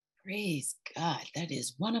Praise God. That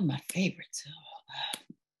is one of my favorites.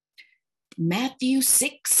 Matthew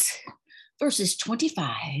 6, verses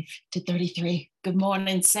 25 to 33. Good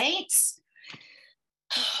morning, saints.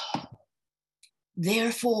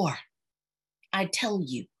 Therefore, I tell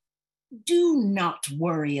you, do not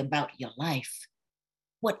worry about your life,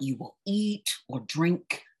 what you will eat or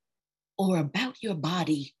drink, or about your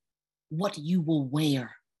body, what you will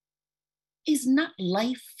wear. Is not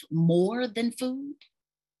life more than food,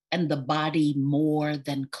 and the body more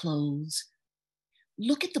than clothes?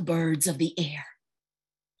 Look at the birds of the air.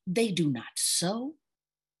 They do not sow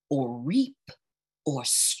or reap or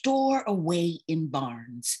store away in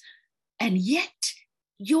barns, and yet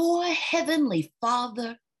your heavenly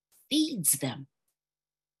Father feeds them.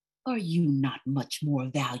 Are you not much more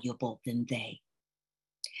valuable than they?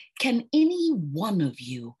 Can any one of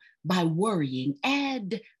you, by worrying,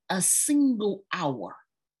 add a single hour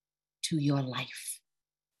to your life?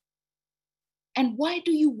 And why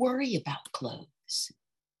do you worry about clothes?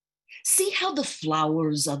 See how the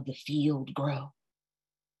flowers of the field grow.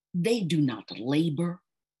 They do not labor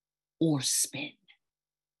or spin.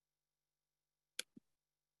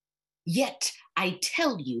 Yet I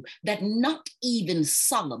tell you that not even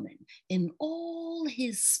Solomon in all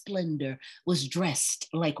his splendor was dressed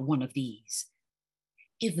like one of these.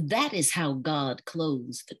 If that is how God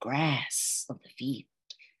clothes the grass of the field,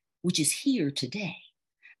 which is here today,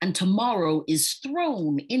 and tomorrow is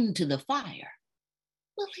thrown into the fire,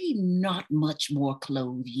 will he not much more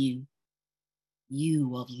clothe you,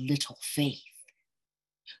 you of little faith?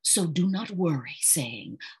 So do not worry,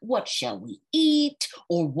 saying, what shall we eat,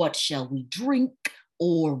 or what shall we drink,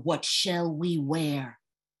 or what shall we wear?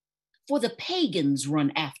 For the pagans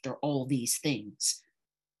run after all these things,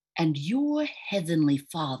 and your heavenly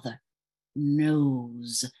Father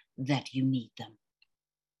knows that you need them.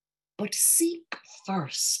 But seek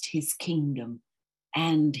first his kingdom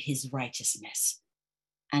and his righteousness,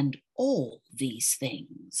 and all these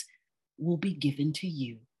things will be given to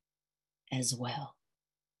you as well.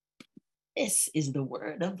 This is the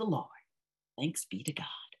word of the Lord. Thanks be to God.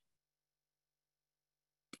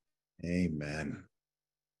 Amen.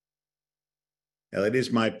 Well, it is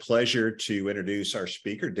my pleasure to introduce our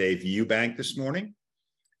speaker, Dave Eubank, this morning.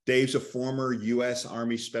 Dave's a former U.S.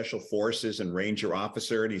 Army Special Forces and Ranger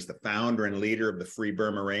officer, and he's the founder and leader of the Free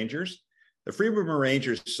Burma Rangers. The Free Burma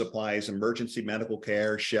Rangers supplies emergency medical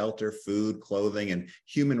care, shelter, food, clothing, and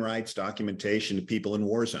human rights documentation to people in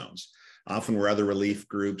war zones, often where other relief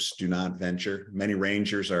groups do not venture. Many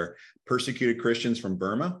Rangers are persecuted Christians from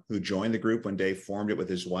Burma who joined the group when Dave formed it with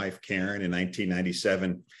his wife, Karen, in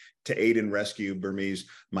 1997 to aid and rescue Burmese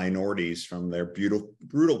minorities from their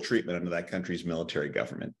brutal treatment under that country's military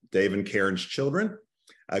government. Dave and Karen's children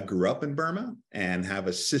grew up in Burma and have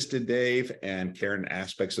assisted Dave and Karen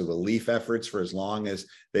aspects of relief efforts for as long as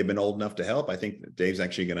they've been old enough to help. I think Dave's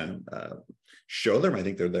actually going to show them. I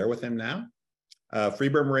think they're there with him now. Free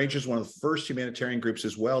Burma Rangers is one of the first humanitarian groups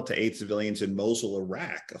as well to aid civilians in Mosul,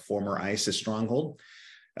 Iraq, a former ISIS stronghold.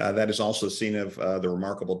 That is also seen of the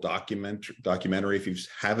remarkable documentary, if you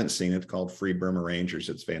haven't seen it, called Free Burma Rangers.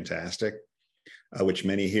 It's fantastic, which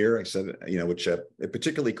many here, I said, which it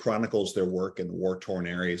particularly chronicles their work in the war-torn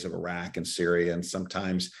areas of Iraq and Syria, and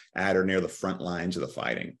sometimes at or near the front lines of the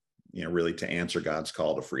fighting, really to answer God's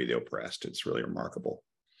call to free the oppressed. It's really remarkable.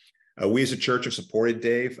 We as a church have supported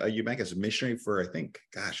Dave Eubank as a missionary for, I think,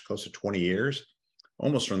 close to 20 years,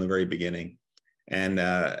 almost from the very beginning. And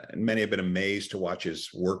many have been amazed to watch his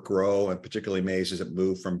work grow, and particularly amazed as it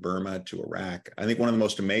moved from Burma to Iraq. I think one of the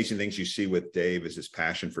most amazing things you see with Dave is his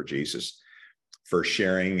passion for Jesus, for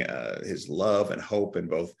sharing his love and hope in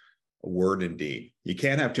both word and deed. You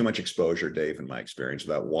can't have too much exposure, Dave, in my experience,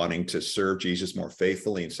 without wanting to serve Jesus more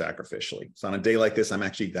faithfully and sacrificially. So on a day like this, I'm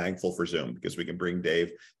actually thankful for Zoom because we can bring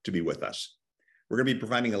Dave to be with us. We're going to be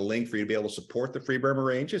providing a link for you to be able to support the Free Burma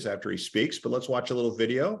Rangers after he speaks, but let's watch a little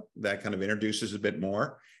video that kind of introduces a bit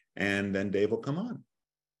more, and then Dave will come on.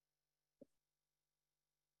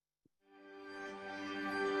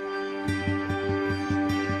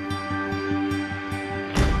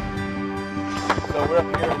 So we're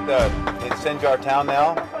up here in Sinjar town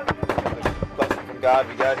now. The blessing from God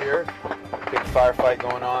we got here. Big firefight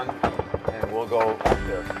going on, and we'll go up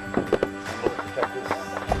there. And we'll protect this.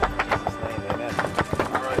 In Jesus' name, amen.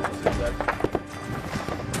 All right, this is that.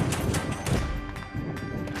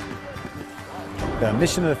 The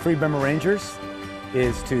mission of the Free Burma Rangers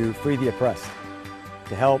is to free the oppressed,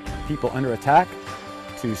 to help people under attack,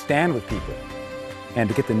 to stand with people, and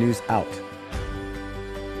to get the news out.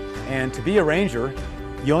 And to be a ranger,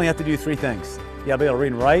 you only have to do three things. You have to be able to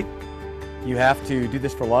read and write. You have to do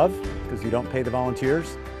this for love, because you don't pay the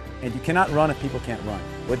volunteers. And you cannot run if people can't run.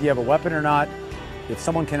 Whether you have a weapon or not, if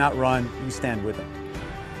someone cannot run, you stand with them.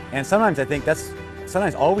 And sometimes I think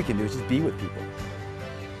sometimes all we can do is just be with people.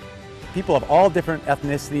 People of all different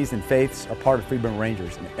ethnicities and faiths are part of Free Burma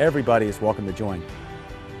Rangers, and everybody is welcome to join.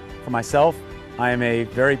 For myself, I am a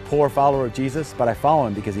very poor follower of Jesus, but I follow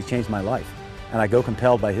him because he changed my life, and I go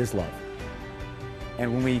compelled by his love.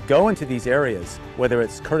 And when we go into these areas, whether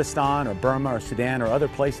it's Kurdistan or Burma or Sudan or other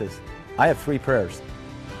places, I have 3 prayers.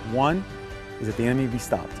 One is that the enemy be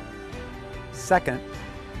stopped. Second,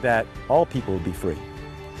 that all people would be free.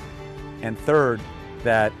 And third,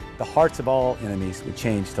 that the hearts of all enemies would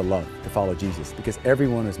change to love, to follow Jesus, because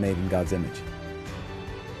everyone is made in God's image.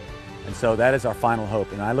 And so that is our final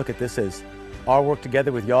hope. And I look at this as our work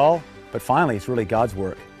together with y'all, but finally it's really God's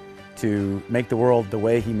work to make the world the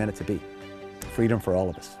way he meant it to be. Freedom for all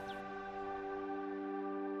of us.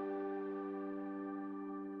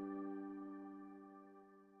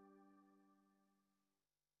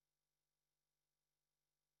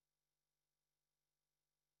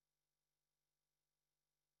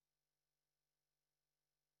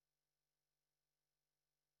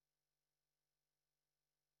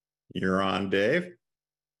 You're on, Dave.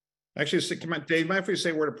 Actually, Dave, mind if we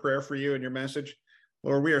say a word of prayer for you and your message?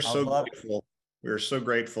 Lord, we are so grateful. We are so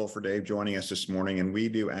grateful for Dave joining us this morning, and we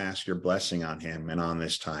do ask your blessing on him and on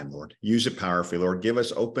this time, Lord. Use it powerfully, Lord. Give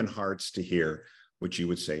us open hearts to hear what you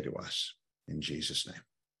would say to us. In Jesus' name,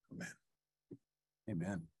 amen.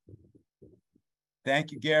 Amen.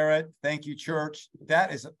 Thank you, Garrett. Thank you, church.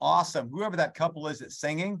 That is awesome. Whoever that couple is that's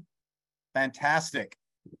singing, fantastic.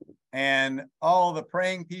 And all the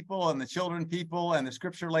praying people and the children people and the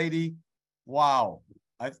scripture lady, wow.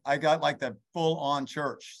 I got like the full-on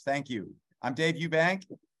church. Thank you. I'm Dave Eubank,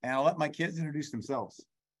 and I'll let my kids introduce themselves.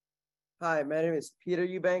 Hi, my name is Peter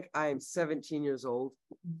Eubank. I am 17 years old,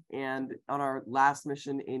 and on our last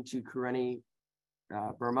mission into Karenni,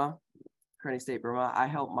 Burma, Karenni State, Burma, I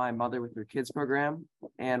helped my mother with her kids program.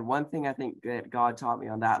 And one thing I think that God taught me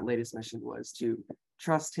on that latest mission was to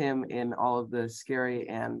trust him in all of the scary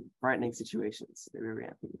and frightening situations that we were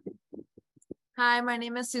in. Hi, my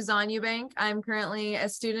name is Suzanne Eubank. I'm currently a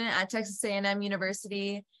student at Texas A&M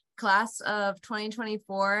University, class of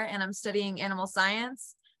 2024, and I'm studying animal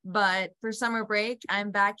science. But for summer break, I'm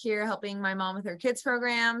back here helping my mom with her kids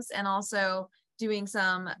programs and also doing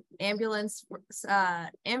some ambulance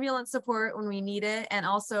support when we need it, and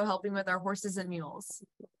also helping with our horses and mules.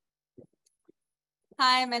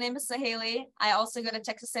 Hi, my name is Sahaley. I also go to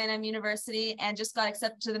Texas A&M University and just got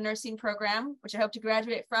accepted to the nursing program, which I hope to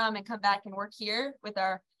graduate from and come back and work here with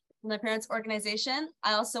my parents' organization.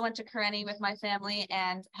 I also went to Karenni with my family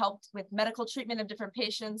and helped with medical treatment of different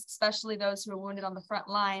patients, especially those who were wounded on the front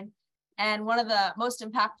line. And one of the most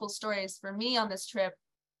impactful stories for me on this trip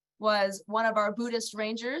was one of our Buddhist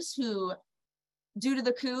rangers who, due to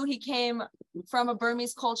the coup, he came from a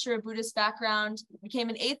Burmese culture, a Buddhist background, became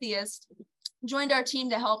an atheist, joined our team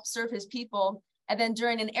to help serve his people. And then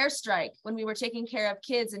during an airstrike, when we were taking care of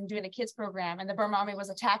kids and doing a kids program and the Burma army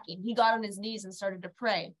was attacking, he got on his knees and started to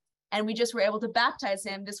pray. And we just were able to baptize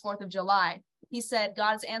him this 4th of July. He said,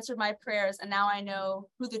 God has answered my prayers, and now I know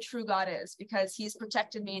who the true God is because he's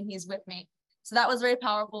protected me and he's with me. So that was very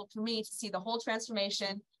powerful for me to see the whole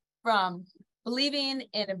transformation from believing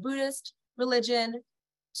in a Buddhist religion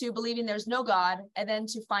to believing there's no God, and then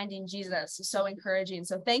to finding Jesus. So encouraging.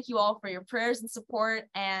 So thank you all for your prayers and support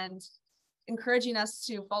and encouraging us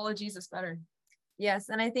to follow Jesus better. Yes,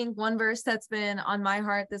 and I think one verse that's been on my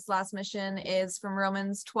heart this last mission is from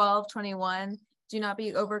Romans 12:21. Do not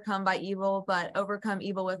be overcome by evil, but overcome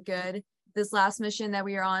evil with good. This last mission that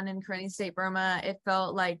we are on in Karenni State, Burma, it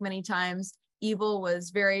felt like many times evil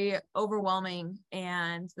was very overwhelming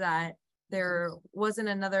and that there wasn't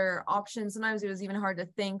another option. Sometimes it was even hard to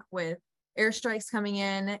think with airstrikes coming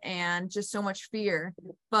in and just so much fear.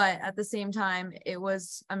 But at the same time, it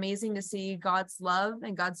was amazing to see God's love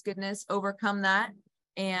and God's goodness overcome that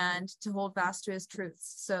and to hold fast to his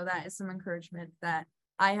truths. So that is some encouragement that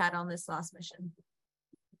I had on this last mission.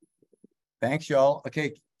 Thanks, y'all.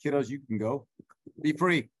 Okay, kiddos, you can go. Be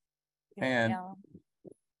free. And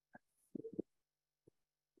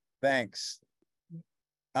thanks.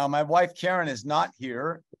 My wife, Karen, is not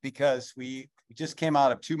here because we just came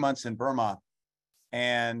out of 2 months in Burma,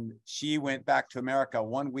 and she went back to America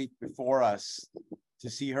 1 week before us to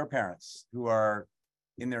see her parents who are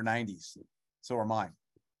in their 90s. So are mine.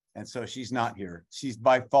 And so she's not here. She's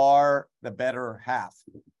by far the better half.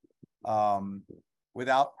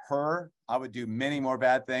 Without her, I would do many more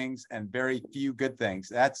bad things and very few good things.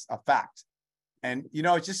 That's a fact. And, you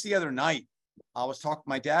know, just the other night, I was talking,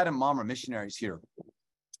 my dad and mom are missionaries here.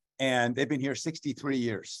 And they've been here 63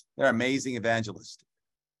 years. They're amazing evangelists.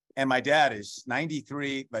 And my dad is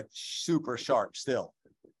 93, but super sharp still.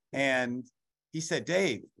 And he said,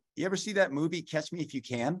 Dave, you ever see that movie, Catch Me If You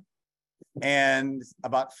Can? And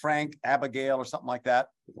about Frank Abigail or something like that.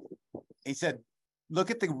 He said,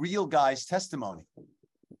 look at the real guy's testimony.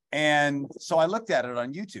 And so I looked at it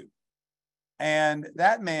on YouTube. And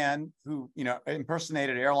that man who, you know,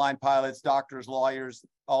 impersonated airline pilots, doctors, lawyers,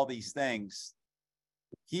 all these things,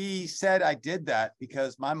 he said I did that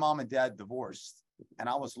because my mom and dad divorced and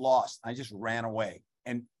I was lost. I just ran away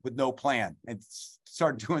and with no plan and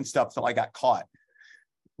started doing stuff till I got caught.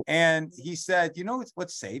 And he said, you know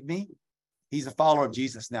what saved me? He's a follower of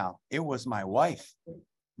Jesus now. It was my wife.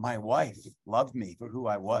 My wife loved me for who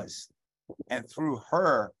I was. And through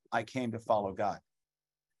her, I came to follow God.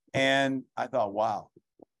 And I thought, wow,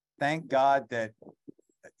 thank God that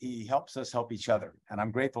he helps us help each other. And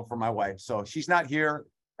I'm grateful for my wife. So she's not here.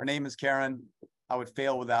 Her name is Karen. I would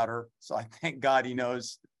fail without her. So I thank God he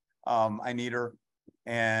knows I need her.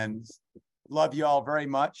 And love you all very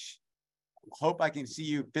much. Hope I can see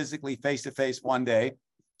you physically face to face one day.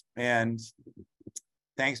 And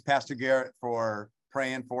thanks, Pastor Garrett, for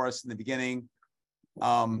praying for us in the beginning.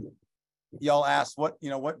 Y'all asked what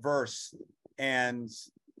verse, and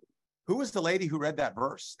who was the lady who read that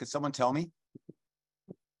verse? Could someone tell me?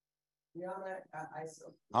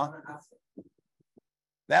 Huh?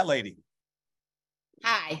 That lady.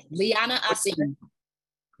 Hi, Liana Asim.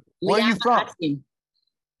 Where are you from? Asim.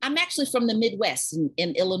 I'm actually from the Midwest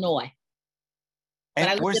in Illinois. But And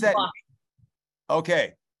I where's live in that? Boston.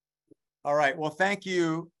 Okay. All right. Well, thank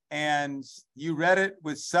you. And you read it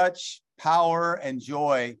with such power and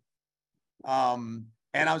joy. And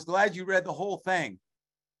I was glad you read the whole thing.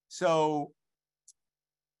 So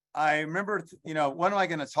I remember, what am I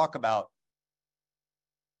going to talk about?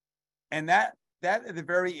 And that at the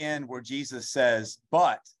very end where Jesus says,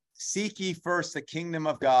 but seek ye first the kingdom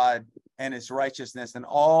of God and its righteousness, and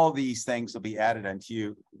all these things will be added unto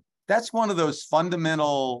you. That's one of those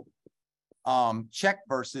fundamental check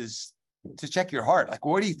verses to check your heart. Like,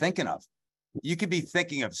 what are you thinking of? You could be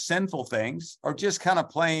thinking of sinful things or just kind of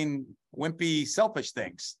plain wimpy, selfish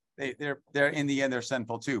things. They're in the end, they're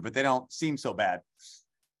sinful too, but they don't seem so bad.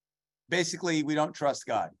 Basically, we don't trust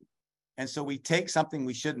God. And so we take something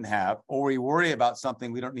we shouldn't have, or we worry about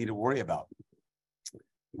something we don't need to worry about.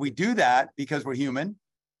 We do that because we're human.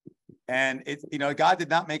 And God did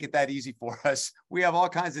not make it that easy for us. We have all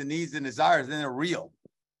kinds of needs and desires, and they're real.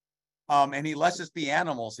 And he lets us be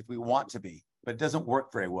animals if we want to be, but it doesn't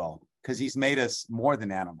work very well because he's made us more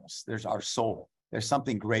than animals. There's our soul. There's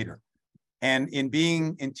something greater. And in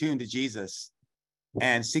being in tune to Jesus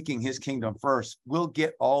and seeking his kingdom first, we'll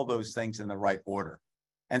get all those things in the right order.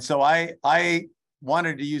 And so I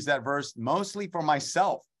wanted to use that verse mostly for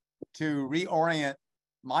myself to reorient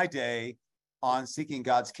my day on seeking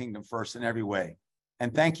God's kingdom first in every way.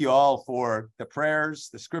 And thank you all for the prayers,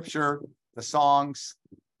 the scripture, the songs,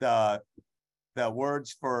 the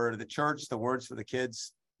words for the church, the words for the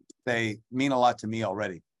kids. They mean a lot to me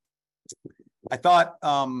already. I thought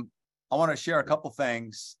I want to share a couple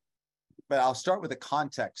things, but I'll start with the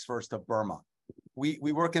context first of Burma. We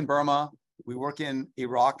work in Burma. We work in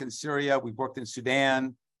Iraq and Syria. We've worked in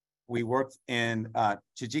Sudan. We worked in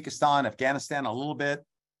Tajikistan, Afghanistan a little bit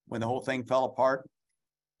when the whole thing fell apart.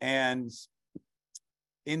 And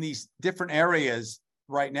in these different areas,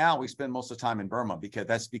 right now, we spend most of the time in Burma because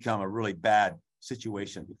that's become a really bad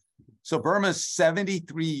situation. So Burma's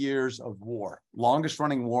 73 years of war, longest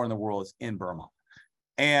running war in the world is in Burma.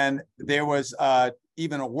 And there was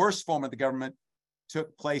even a worse form of the government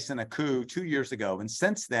took place in a coup 2 years ago. And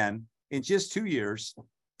since then, in just 2 years,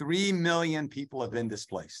 3 million people have been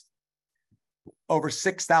displaced. Over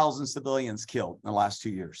 6,000 civilians killed in the last 2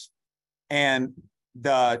 years. And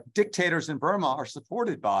the dictators in Burma are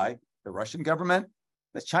supported by the Russian government,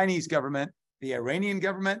 the Chinese government, the Iranian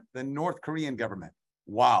government, the North Korean government.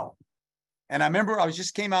 Wow. And I remember I was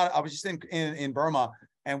just in Burma,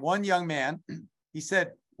 and one young man, he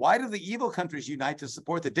said, why do the evil countries unite to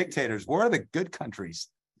support the dictators? Where are the good countries?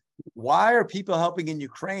 Why are people helping in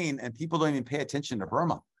Ukraine and people don't even pay attention to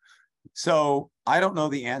Burma? So I don't know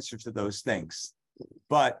the answer to those things,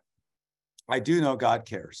 but I do know God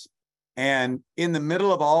cares. And in the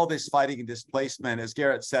middle of all this fighting and displacement, as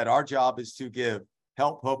Garrett said, our job is to give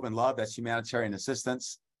help, hope, and love. That's humanitarian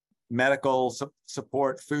assistance, medical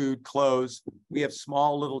support, food, clothes. We have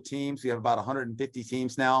small little teams. We have about 150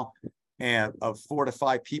 teams now, and of 4 to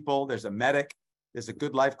 5 people. There's a medic. There's a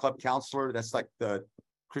Good Life Club counselor. That's like the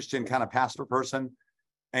Christian kind of pastor person.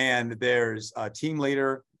 And there's a team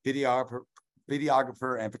leader,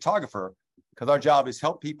 videographer, and photographer, because our job is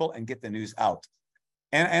help people and get the news out.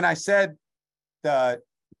 And I said the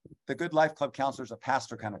Good Life Club counselor is a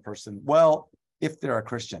pastor kind of person. Well, if they're a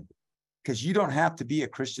Christian, because you don't have to be a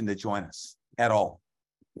Christian to join us at all.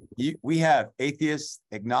 We have atheists,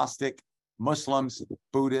 agnostic, Muslims,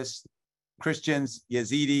 Buddhists, Christians,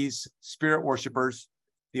 Yazidis, spirit worshipers.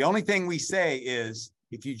 The only thing we say is,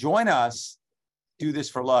 if you join us, do this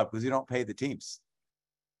for love, because we don't pay the teams.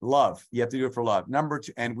 Love, you have to do it for love. Number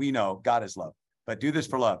two, and we know God is love, but do this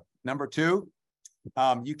for love. Number two,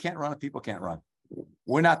 you can't run if people can't run.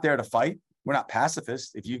 We're not there to fight. We're not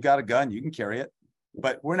pacifists. If you've got a gun, you can carry it,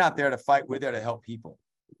 but we're not there to fight. We're there to help people.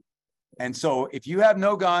 And so if you have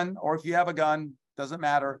no gun, or if you have a gun, doesn't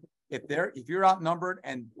matter. If you're outnumbered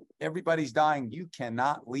and everybody's dying, you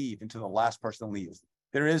cannot leave until the last person leaves.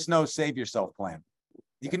 There is no save yourself plan.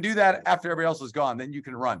 You can do that after everybody else is gone, then you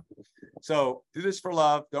can run. So do this for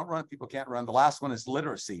love. Don't run if people can't run. The last one is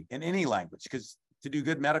literacy in any language, because to do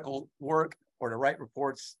good medical work or to write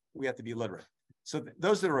reports, we have to be literate. So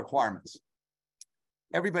those are the requirements.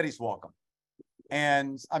 Everybody's welcome.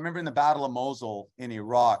 And I remember in the Battle of Mosul in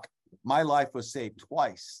Iraq, my life was saved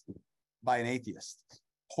twice by an atheist,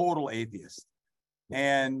 total atheist.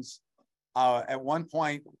 And at one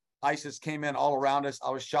point, ISIS came in all around us.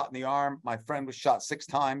 I was shot in the arm. My friend was shot 6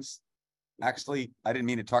 times. Actually, I didn't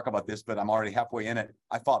mean to talk about this, but I'm already halfway in it.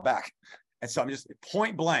 I fought back. And so I'm just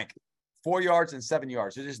point blank, 4 yards and 7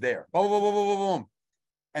 yards. They're just there. Boom, boom, boom, boom, boom, boom.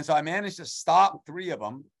 And so I managed to stop 3 of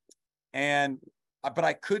them. But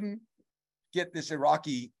I couldn't get this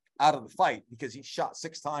Iraqi out of the fight because he shot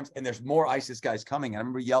 6 times and there's more ISIS guys coming. And I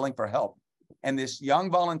remember yelling for help. And this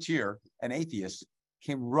young volunteer, an atheist,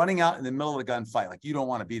 came running out in the middle of the gunfight. Like, you don't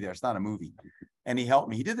want to be there. It's not a movie. And he helped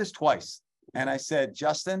me. He did this twice. And I said,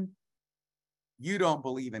 Justin, you don't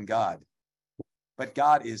believe in God, but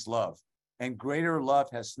God is love. And greater love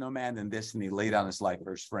has no man than this, and he laid down his life for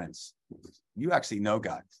his friends. You actually know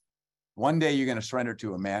God. One day you're going to surrender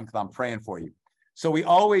to a man, because I'm praying for you. So we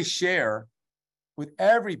always share with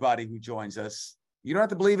everybody who joins us. You don't have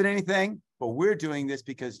to believe in anything, but we're doing this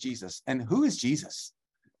because Jesus. And who is Jesus?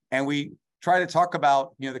 And we try to talk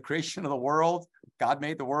about, the creation of the world. God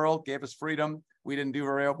made the world, gave us freedom. We didn't do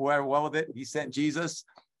very well with it. He sent Jesus.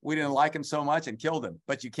 We didn't like him so much and killed him,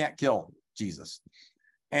 but you can't kill Jesus.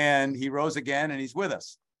 And he rose again and he's with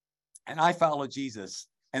us. And I follow Jesus.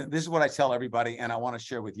 And this is what I tell everybody, and I want to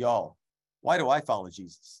share with y'all. Why do I follow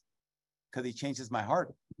Jesus? Because he changes my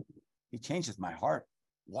heart. He changes my heart.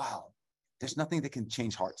 Wow. There's nothing that can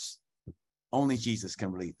change hearts. Only Jesus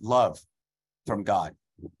can really love from God.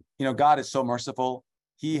 God is so merciful.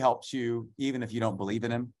 He helps you even if you don't believe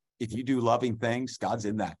in him. If you do loving things, God's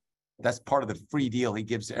in that. That's part of the free deal he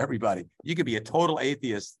gives to everybody. You could be a total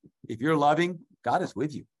atheist. If you're loving, God is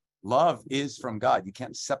with you. Love is from God. You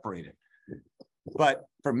can't separate it. But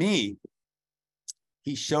for me,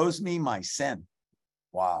 he shows me my sin.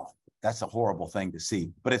 Wow, that's a horrible thing to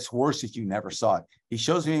see. But it's worse if you never saw it. He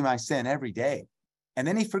shows me my sin every day. And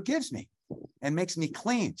then he forgives me and makes me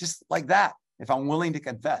clean, just like that, if I'm willing to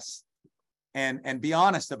confess and be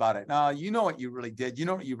honest about it. Now, you know what you really did. You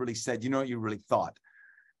know what you really said. You know what you really thought.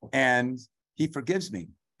 And he forgives me.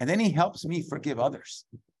 And then he helps me forgive others.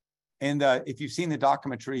 And if you've seen the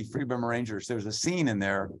documentary Free Burma Rangers, there's a scene in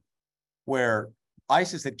there where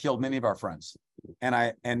ISIS had killed many of our friends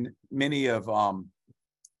and many of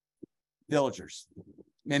villagers,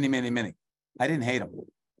 many. I didn't hate them.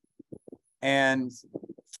 And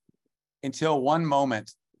until one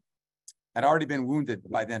moment, I'd already been wounded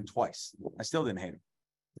by then twice. I still didn't hate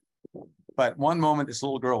him. But one moment, this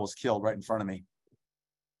little girl was killed right in front of me.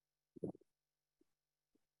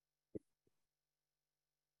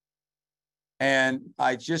 And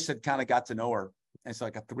I just had kind of got to know her. It's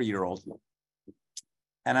like a 3-year-old.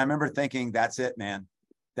 And I remember thinking, that's it, man.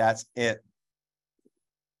 That's it.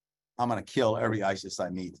 I'm going to kill every ISIS I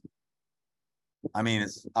meet. I mean,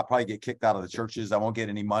 I'll probably get kicked out of the churches. I won't get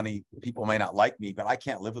any money. People may not like me, but I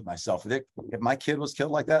can't live with myself. If my kid was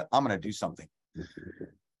killed like that, I'm going to do something.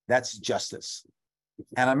 That's justice.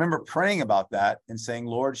 And I remember praying about that and saying,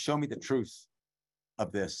 Lord, show me the truth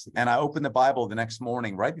of this. And I opened the Bible the next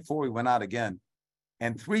morning, right before we went out again.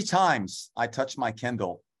 And 3 times I touched my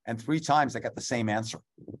Kindle, and 3 times I got the same answer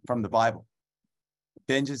from the Bible.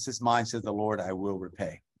 Vengeance is mine, says the Lord, I will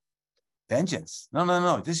repay. Vengeance.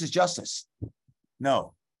 No. This is justice.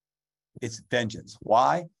 No, it's vengeance.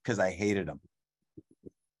 Why? Because I hated them.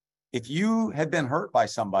 If you had been hurt by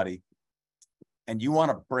somebody and you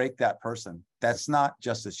want to break that person, that's not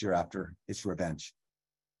justice you're after. It's revenge.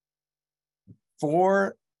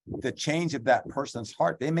 For the change of that person's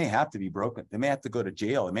heart, they may have to be broken. They may have to go to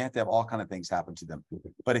jail. They may have to have all kinds of things happen to them.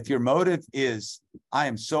 But if your motive is, I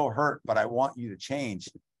am so hurt, but I want you to change,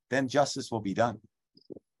 then justice will be done.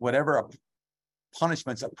 Whatever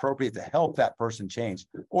punishment's appropriate to help that person change,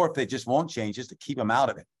 or if they just won't change, just to keep them out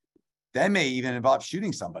of it. That may even involve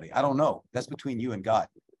shooting somebody. I don't know. That's between you and God.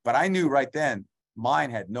 But I knew right then,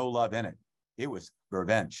 mine had no love in it. It was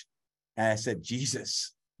revenge. And I said,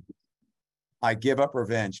 Jesus, I give up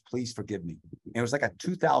revenge. Please forgive me. And it was like a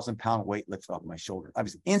 2,000-pound weight lifted off my shoulder. I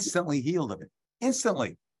was instantly healed of it.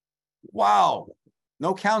 Instantly. Wow.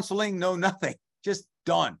 No counseling, no nothing. Just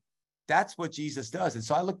done. That's what Jesus does. And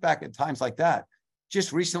so I look back at times like that.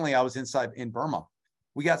 Just recently, I was in Burma.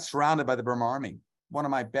 We got surrounded by the Burma army. One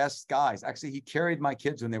of my best guys, actually, he carried my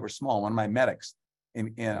kids when they were small. One of my medics,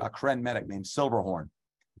 in a Karen medic named Silverhorn.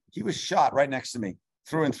 He was shot right next to me,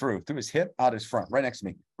 through and through his hip, out his front, right next to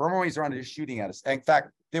me. Burma Marines are on just shooting at us. In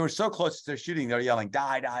fact, they were so close to their shooting, they're yelling,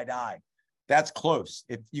 die, die, die. That's close.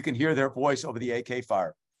 If you can hear their voice over the AK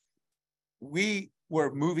fire. We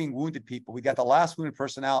were moving wounded people. We got the last wounded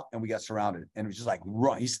person out and we got surrounded. And it was just like,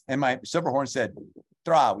 run. And my Silverhorn said,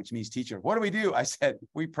 Thra, which means teacher. What do we do? I said,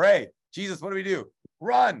 we pray. Jesus, what do we do?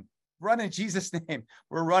 Run in Jesus' name.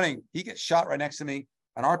 We're running. He gets shot right next to me.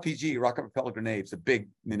 An RPG, rocket propelled grenade, it's a big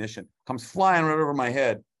munition, comes flying right over my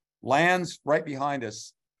head, lands right behind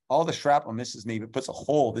us. All the shrapnel misses me, but puts a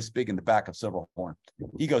hole this big in the back of Silverhorn.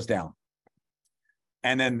 He goes down.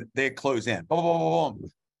 And then they close in. Boom, boom, boom,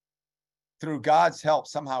 boom. Through God's help,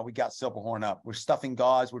 somehow we got Silverhorn up. We're stuffing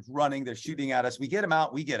gauze. We're running. They're shooting at us. We get him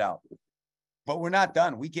out. We get out. But we're not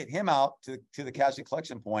done. We get him out to the casualty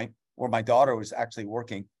collection point where my daughter was actually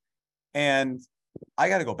working. And I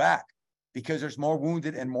got to go back because there's more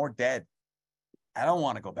wounded and more dead. I don't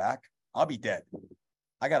want to go back. I'll be dead.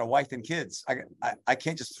 I got a wife and kids. I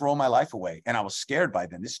can't just throw my life away. And I was scared by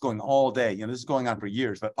them. This is going all day. This is going on for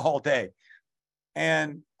years, but all day.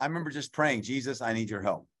 And I remember just praying, Jesus, I need your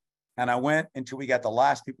help. And I went until we got the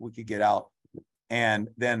last people we could get out. And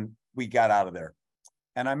then we got out of there.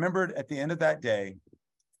 And I remembered at the end of that day,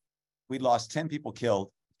 we lost 10 people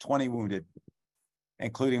killed, 20 wounded,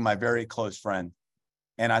 including my very close friend.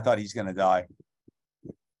 And I thought he's going to die.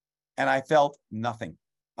 And I felt nothing.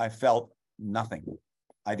 I felt nothing.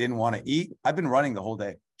 I didn't want to eat. I've been running the whole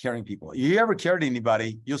day, carrying people. You ever carried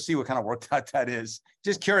anybody, you'll see what kind of work that is.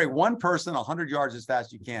 Just carry one person 100 yards as fast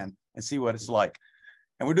as you can and see what it's like.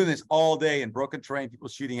 And we're doing this all day in broken terrain, people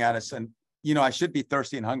shooting at us. And, I should be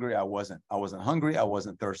thirsty and hungry. I wasn't. I wasn't hungry. I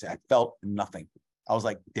wasn't thirsty. I felt nothing. I was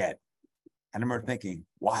like dead. And I remember thinking,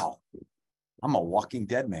 wow, I'm a walking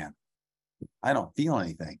dead man. I don't feel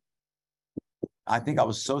anything. I think I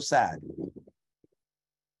was so sad.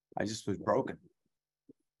 I just was broken.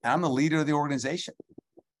 And I'm the leader of the organization.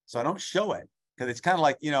 So I don't show it because it's kind of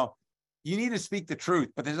like, you need to speak the truth,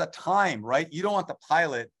 but there's a time, right? You don't want the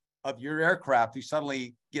pilot of your aircraft who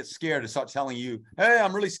suddenly gets scared to start telling you, hey,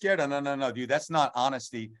 I'm really scared. No, dude, that's not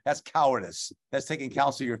honesty. That's cowardice. That's taking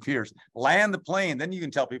counsel of your fears. Land the plane, then you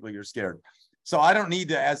can tell people you're scared. So I don't need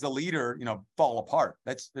to, as the leader, fall apart.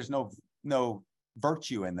 There's no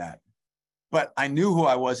virtue in that. But I knew who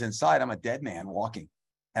I was inside. I'm a dead man walking.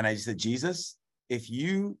 And I just said, Jesus, if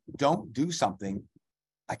you don't do something,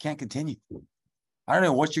 I can't continue. I don't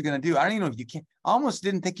know what you're going to do. I don't even know if you can. I almost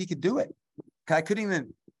didn't think you could do it. I couldn't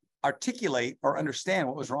even articulate or understand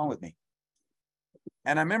what was wrong with me.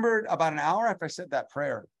 And I remember about an hour after I said that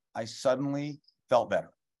prayer, I suddenly felt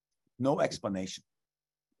better. No explanation.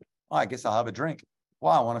 Well, I guess I'll have a drink.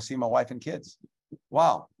 Wow, I want to see my wife and kids.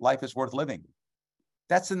 Wow, life is worth living.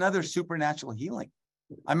 That's another supernatural healing.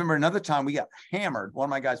 I remember another time we got hammered. One of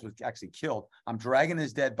my guys was actually killed. I'm dragging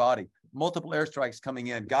his dead body. Multiple airstrikes coming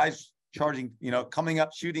in. Guys charging, coming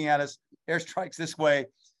up, shooting at us. Airstrikes this way.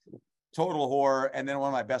 Total horror. And then one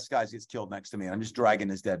of my best guys gets killed next to me. I'm just dragging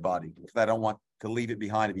his dead body because I don't want to leave it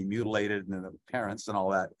behind to be mutilated and the parents and all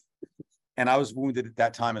that. And I was wounded at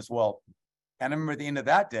that time as well. And I remember at the end of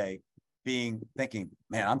that day thinking,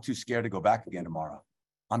 man, I'm too scared to go back again tomorrow.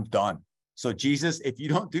 I'm done. So Jesus, if you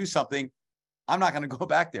don't do something, I'm not going to go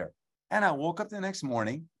back there. And I woke up the next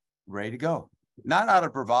morning ready to go. Not out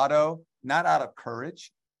of bravado, not out of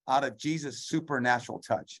courage, out of Jesus' supernatural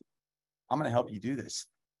touch. I'm going to help you do this.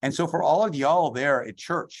 And so for all of y'all there at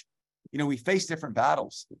church, we face different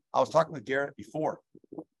battles. I was talking with Garrett before.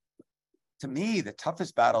 To me, the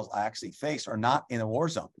toughest battles I actually face are not in a war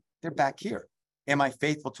zone. They're back here. Am I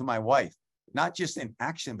faithful to my wife? Not just in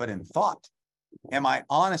action, but in thought. Am I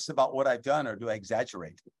honest about what I've done or do I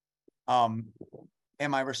exaggerate? Am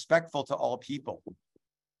I respectful to all people?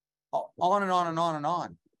 On and on and on and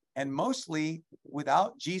on. And mostly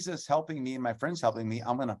without Jesus helping me and my friends helping me,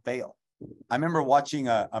 I'm going to fail. I remember watching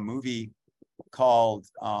a movie called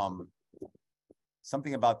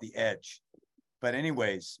something about the edge. But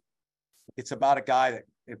anyways, it's about a guy that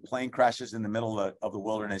a plane crashes in the middle of the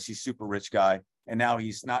wilderness. He's a super rich guy. And now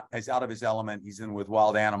he's out of his element. He's in with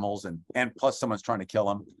wild animals and plus someone's trying to kill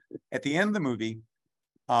him. At the end of the movie,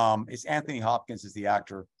 it's Anthony Hopkins is the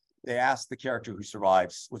actor. They ask the character who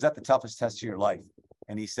survives, was that the toughest test of your life?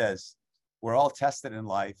 And he says, we're all tested in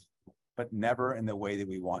life, but never in the way that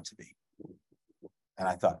we want to be. And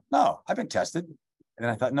I thought, no, I've been tested. And then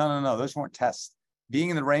I thought, no, those weren't tests. Being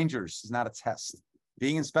in the Rangers is not a test.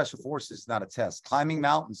 Being in special forces is not a test. Climbing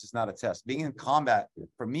mountains is not a test. Being in combat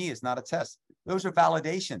for me is not a test. Those are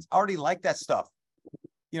validations. I already like that stuff.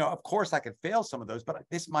 You know, of course I could fail some of those, but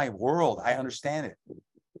it's my world. I understand it.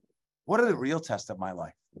 What are the real tests of my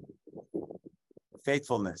life?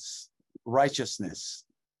 Faithfulness, righteousness,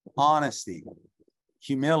 honesty,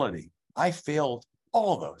 humility. I failed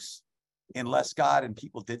all of those unless God and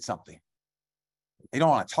people did something. They don't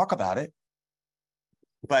want to talk about it,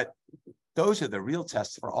 but those are the real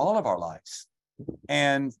tests for all of our lives.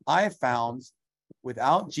 And I have found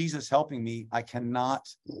without Jesus helping me, I cannot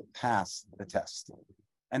pass the test.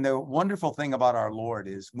 And the wonderful thing about our Lord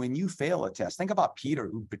is when you fail a test, think about Peter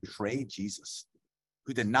who betrayed Jesus,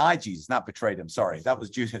 who denied Jesus, not betrayed him, sorry, that was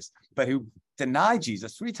Judas, but who denied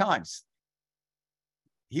Jesus 3 times.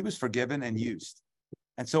 He was forgiven and used.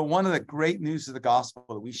 And so one of the great news of the gospel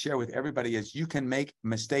that we share with everybody is you can make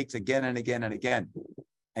mistakes again and again and again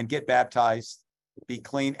and get baptized, be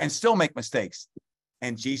clean, and still make mistakes.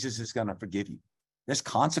 And Jesus is going to forgive you. There's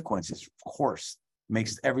consequences, of course,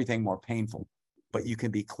 makes everything more painful, but you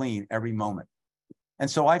can be clean every moment. And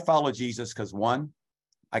so I follow Jesus because 1,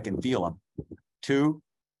 I can feel him. 2,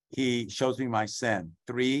 he shows me my sin.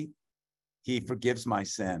 3, he forgives my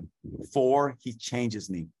sin. 4, he changes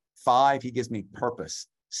me. 5, he gives me purpose.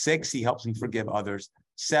 6, he helps me forgive others.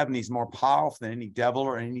 7, he's more powerful than any devil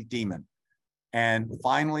or any demon. And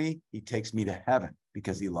finally, he takes me to heaven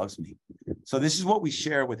because he loves me. So this is what we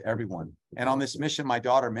share with everyone. And on this mission, my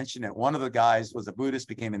daughter mentioned it. One of the guys was a Buddhist,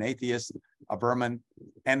 became an atheist, a Burman.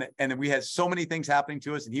 And we had so many things happening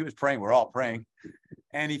to us and he was praying. We're all praying.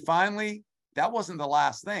 And he finally, that wasn't the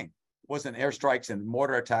last thing. It wasn't airstrikes and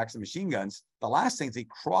mortar attacks and machine guns. The last thing is he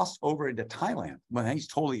crossed over into Thailand when he's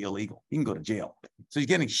totally illegal. He can go to jail. So he's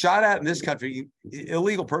getting shot at in this country,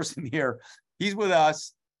 illegal person here. He's with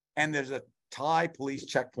us. And there's a Thai police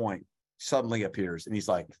checkpoint suddenly appears. And he's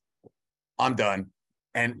like, I'm done.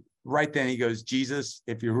 And right then he goes, Jesus,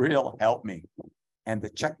 if you're real, help me. And the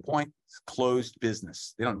checkpoint closed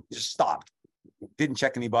business. They don't just stopped. Didn't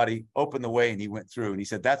check anybody, opened the way, and he went through. And he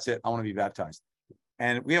said, that's it. I want to be baptized.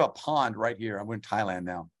 And we have a pond right here. I'm in Thailand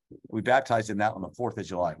now. We baptized in that on the 4th of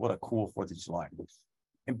July. What a cool 4th of July.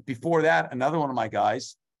 And before that, another one of my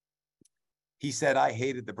guys, he said, I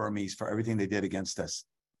hated the Burmese for everything they did against us.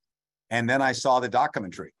 And then I saw the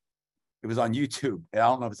documentary. It was on YouTube. I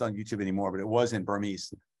don't know if it's on YouTube anymore, but it was in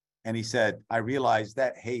Burmese. And he said, I realized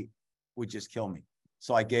that hate would just kill me.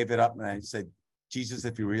 So I gave it up and I said, Jesus,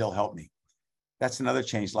 if you're real, help me. That's another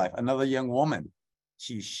changed life. Another young woman,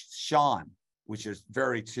 she's Shan, which is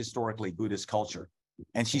very historically Buddhist culture.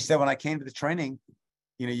 And she said, when I came to the training,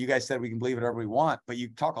 you know, you guys said we can believe whatever we want, but you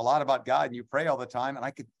talk a lot about God and you pray all the time. And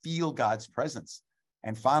I could feel God's presence.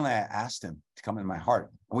 And finally, I asked him to come in my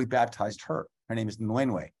heart. And we baptized her. Her name is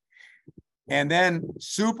Nguyenwe. And then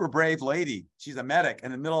super brave lady. She's a medic.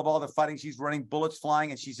 In the middle of all the fighting, she's running, bullets flying,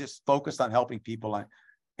 and she's just focused on helping people.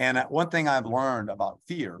 And one thing I've learned about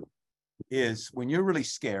fear is when you're really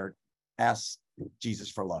scared, ask Jesus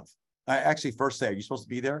for love. I actually first say, are you supposed to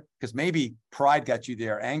be there? Because maybe pride got you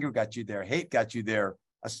there, anger got you there, hate got you there,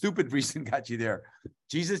 a stupid reason got you there.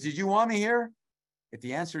 Jesus, did you want me here? If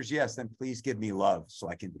the answer is yes, then please give me love so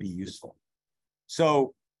I can be useful.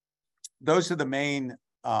 So those are the main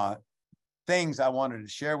things I wanted to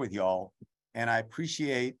share with y'all. And I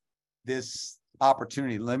appreciate this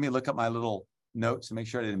opportunity. Let me look at my little notes and make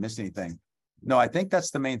sure I didn't miss anything. No, I think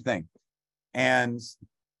that's the main thing. And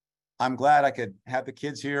I'm glad I could have the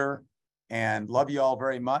kids here and love you all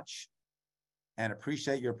very much and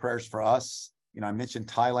appreciate your prayers for us. You know, I mentioned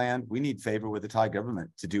Thailand. We need favor with the Thai government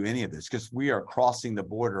to do any of this because we are crossing the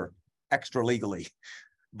border extra legally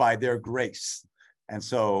by their grace. And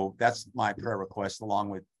so that's my prayer request along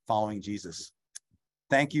with following Jesus.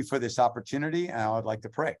 Thank you for this opportunity. And I would like to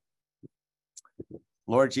pray.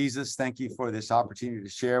 Lord Jesus, thank you for this opportunity to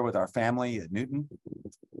share with our family at Newton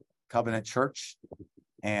Covenant Church.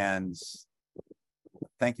 And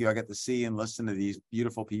thank you. I get to see and listen to these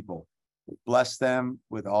beautiful people. Bless them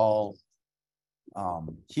with all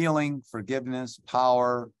healing, forgiveness,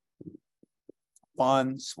 power,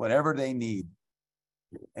 funds, whatever they need,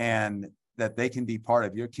 and that they can be part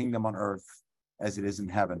of your kingdom on earth as it is in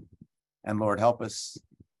heaven. And Lord, help us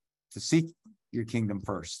to seek your kingdom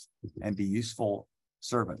first and be useful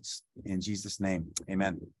servants. In Jesus' name,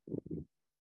 amen.